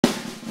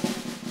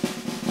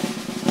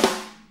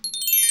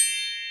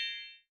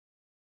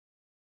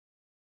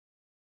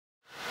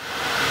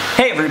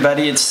Hey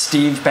everybody, it's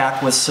Steve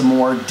back with some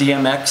more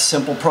DMX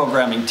simple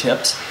programming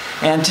tips.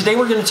 And today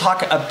we're going to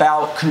talk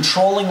about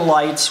controlling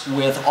lights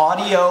with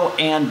audio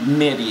and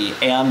MIDI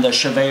and the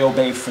Chauvet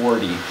Obey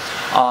 40.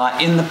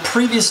 In the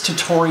previous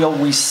tutorial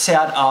we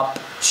set up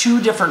two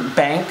different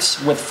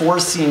banks with 4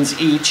 scenes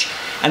each,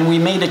 and we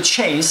made a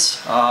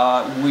chase,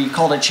 we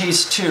called it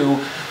Chase 2,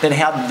 that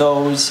had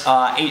those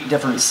 8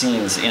 different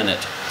scenes in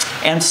it.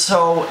 And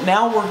so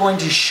now we're going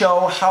to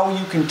show how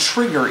you can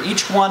trigger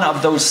each one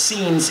of those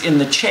scenes in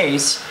the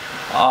chase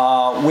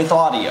with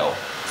audio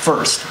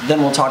first,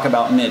 then we'll talk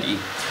about MIDI.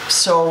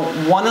 So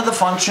one of the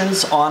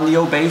functions on the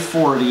Obey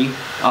 40,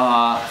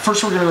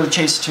 first we're going to go to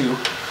Chase 2,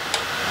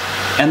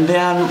 and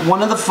then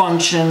one of the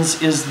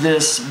functions is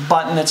this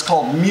button that's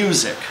called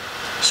Music.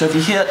 So if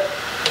you hit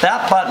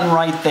that button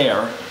right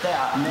there,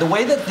 the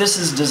way that this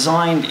is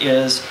designed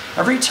is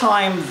every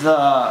time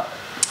the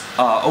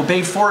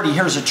Obey 40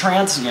 here's a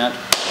transient,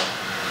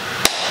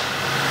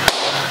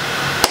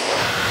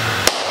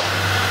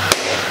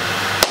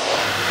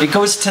 it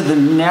goes to the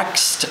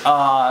next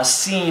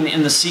scene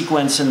in the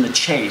sequence in the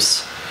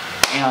chase.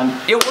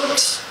 And it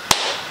works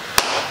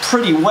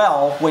pretty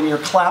well when you're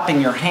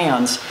clapping your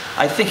hands.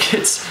 I think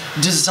it's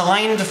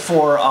designed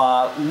for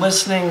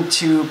listening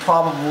to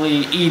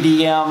probably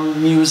EDM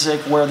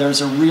music where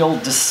there's a real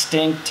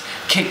distinct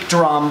kick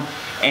drum,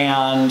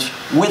 and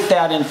with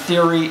that, in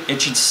theory,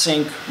 it should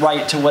sync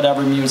right to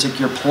whatever music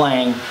you're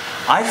playing.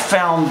 I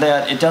found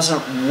that it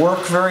doesn't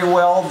work very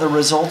well. The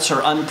results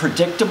are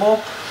unpredictable,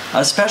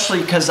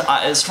 especially because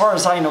as far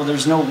as I know,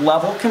 there's no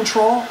level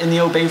control in the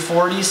Obey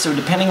 40, so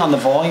depending on the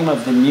volume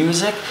of the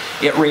music,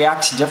 it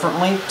reacts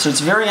differently. So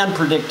it's very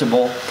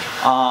unpredictable.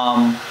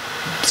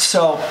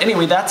 So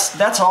anyway,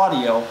 that's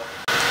audio.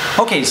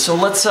 Okay, so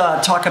let's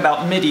talk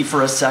about MIDI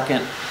for a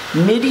second.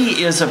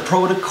 MIDI is a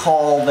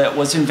protocol that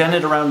was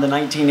invented around the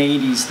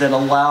 1980s that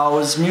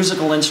allows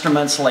musical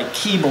instruments like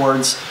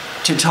keyboards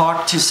to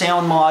talk to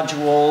sound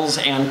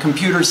modules and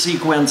computer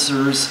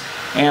sequencers,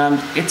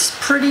 and it's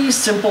pretty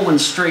simple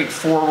and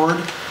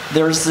straightforward.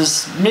 There's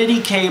this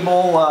MIDI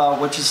cable,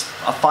 which is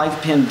a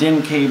 5-pin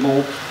DIN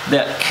cable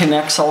that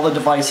connects all the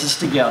devices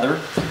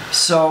together.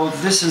 So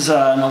this is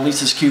an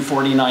Alesis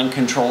Q49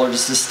 controller,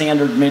 just a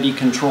standard MIDI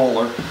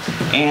controller.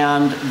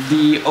 And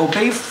the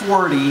Obey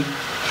 40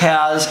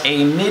 has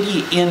a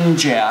MIDI in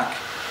jack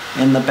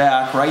in the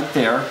back right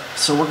there.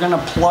 So we're going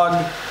to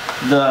plug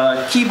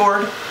the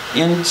keyboard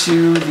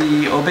into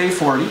the Obey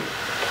 40.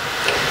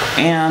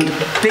 And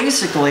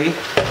basically,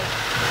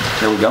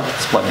 there we go,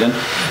 it's plugged in.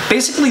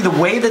 Basically, the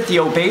way that the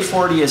Obey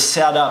 40 is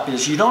set up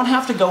is you don't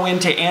have to go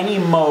into any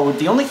mode.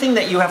 The only thing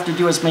that you have to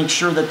do is make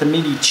sure that the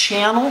MIDI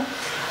channel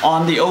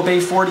on the Obey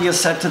 40 is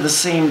set to the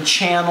same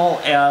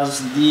channel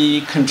as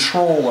the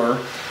controller.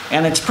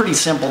 And it's pretty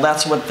simple.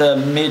 That's what the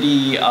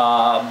MIDI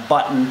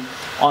button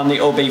on the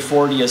Obey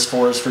 40 is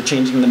for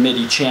changing the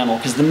MIDI channel,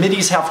 because the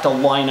MIDIs have to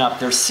line up.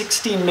 There's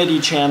 16 MIDI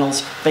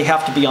channels. They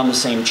have to be on the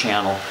same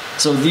channel.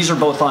 So these are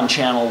both on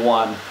channel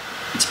 1.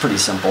 It's pretty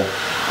simple.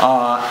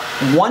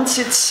 Once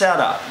it's set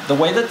up, the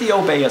way that the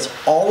Obey is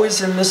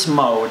always in this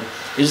mode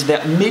is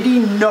that MIDI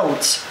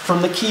notes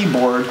from the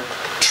keyboard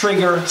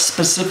trigger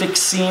specific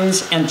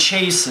scenes and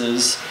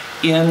chases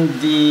in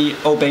the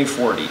Obey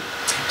 40.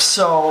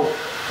 So,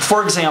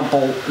 for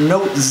example,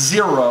 note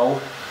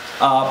 0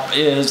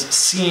 is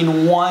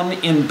scene 1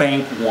 in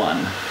bank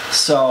 1.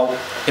 So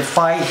if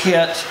I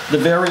hit the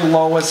very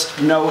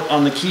lowest note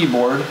on the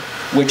keyboard,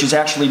 which is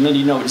actually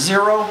MIDI note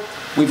 0,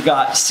 we've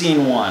got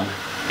scene 1.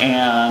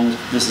 And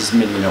this is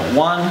MIDI note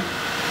 1,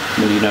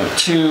 MIDI note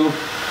 2,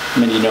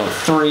 MIDI note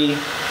 3,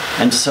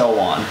 and so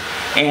on.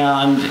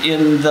 And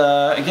in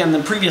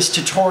the previous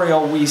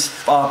tutorial, we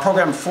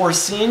programmed 4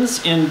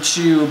 scenes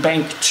into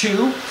bank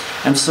 2,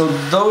 and so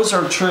those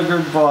are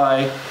triggered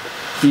by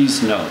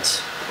these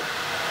notes.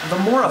 The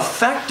more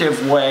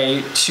effective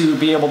way to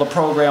be able to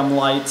program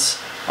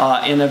lights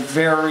in a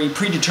very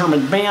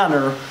predetermined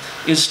manner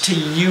is to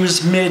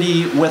use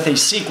MIDI with a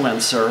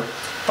sequencer.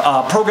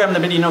 Program the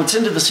MIDI notes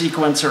into the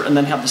sequencer and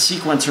then have the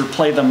sequencer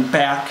play them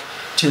back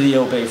to the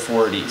Obey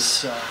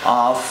 40s.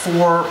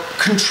 For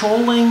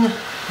controlling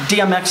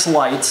DMX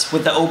Lights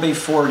with the Obey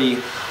 40,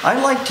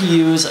 I like to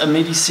use a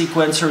MIDI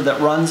sequencer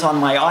that runs on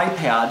my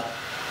iPad.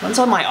 It runs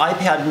on my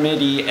iPad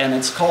MIDI, and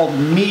it's called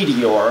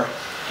Meteor.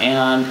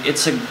 And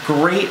it's a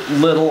great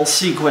little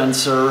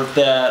sequencer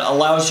that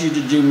allows you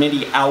to do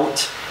MIDI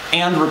out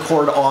and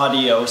record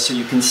audio, so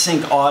you can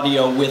sync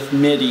audio with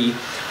MIDI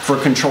for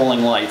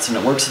controlling lights, and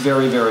it works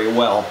very, very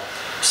well.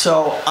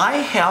 So I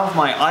have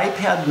my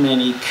iPad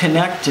mini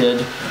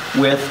connected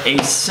with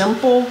a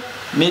simple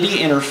MIDI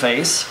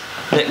interface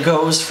that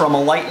goes from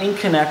a lightning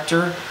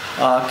connector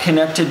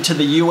connected to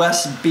the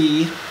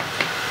USB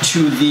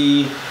to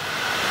the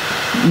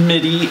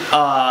MIDI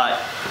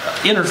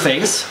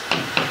interface,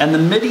 and the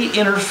MIDI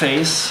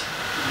interface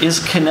is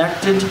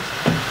connected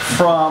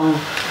from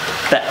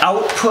the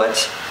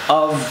output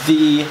of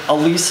the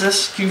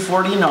Alesis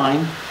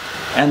Q49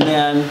 and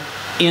then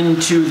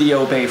into the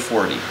Obey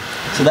 40.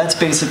 So that's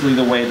basically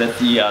the way that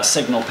the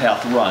signal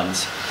path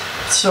runs.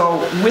 So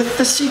with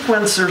the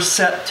sequencer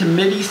set to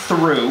MIDI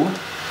through,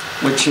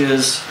 which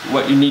is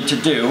what you need to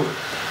do,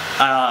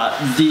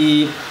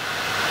 the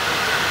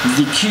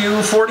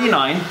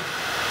Q49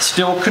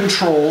 still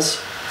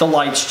controls the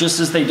lights just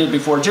as they did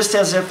before, just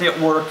as if it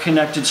were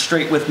connected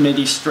straight with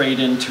MIDI straight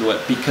into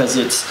it, because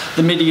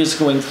the MIDI is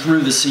going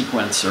through the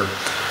sequencer.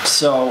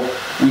 So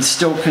we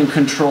still can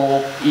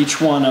control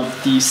each one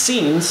of the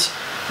scenes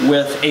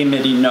with a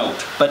MIDI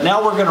note. But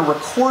now we're going to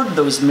record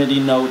those MIDI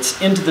notes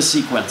into the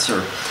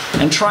sequencer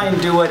and try and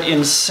do it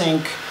in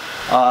sync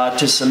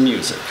to some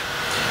music.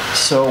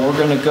 So we're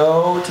going to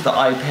go to the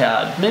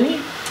iPad mini,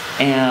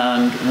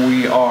 and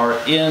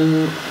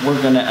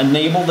we're going to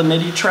enable the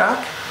MIDI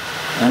track,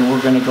 and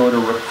we're going to go to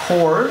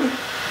record,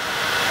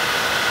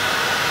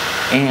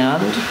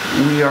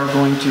 and we are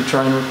going to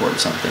try and record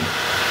something.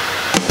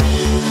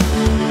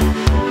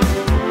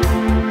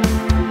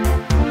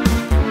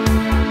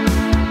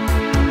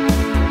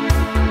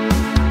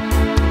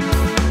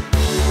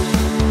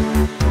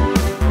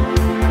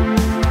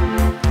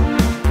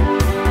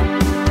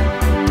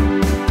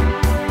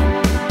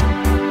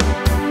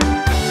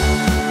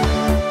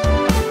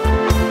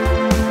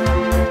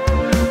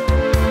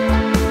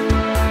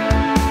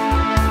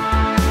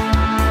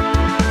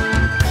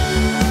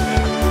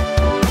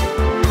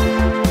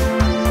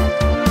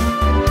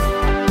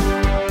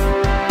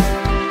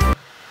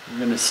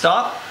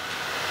 Stop.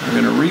 I'm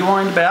going to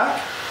rewind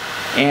back,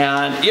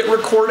 and it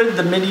recorded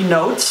the MIDI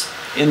notes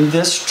in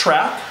this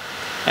track,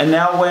 and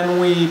now when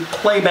we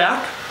play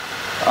back,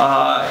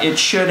 it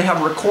should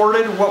have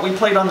recorded what we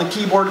played on the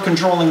keyboard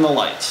controlling the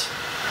lights.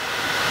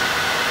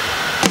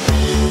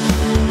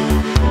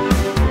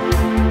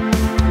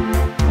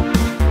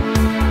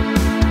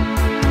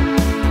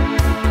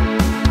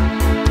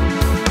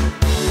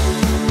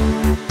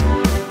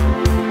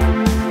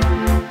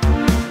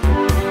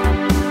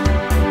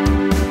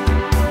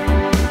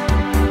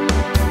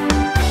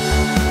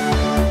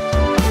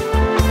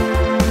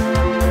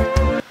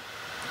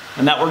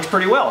 And that works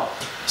pretty well.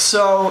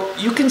 So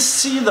you can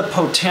see the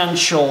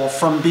potential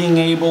from being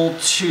able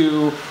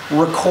to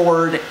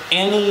record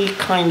any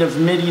kind of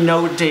MIDI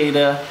note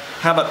data,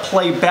 have it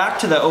play back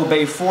to the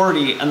Obey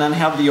 40, and then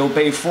have the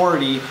Obey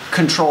 40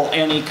 control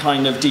any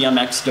kind of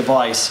DMX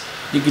device.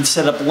 You can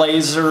set up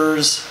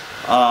lasers,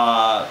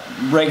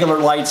 regular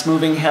lights,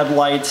 moving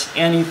headlights,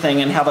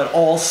 anything, and have it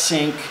all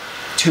sync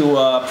to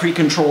a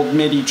pre-controlled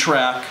MIDI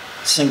track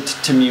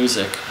synced to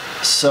music.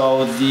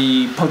 So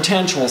the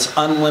potential is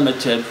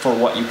unlimited for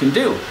what you can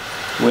do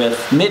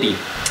with MIDI.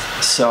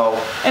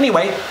 So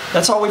anyway,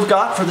 that's all we've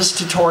got for this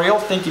tutorial.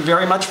 Thank you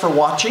very much for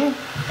watching,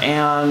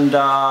 and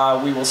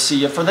we will see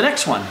you for the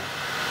next one.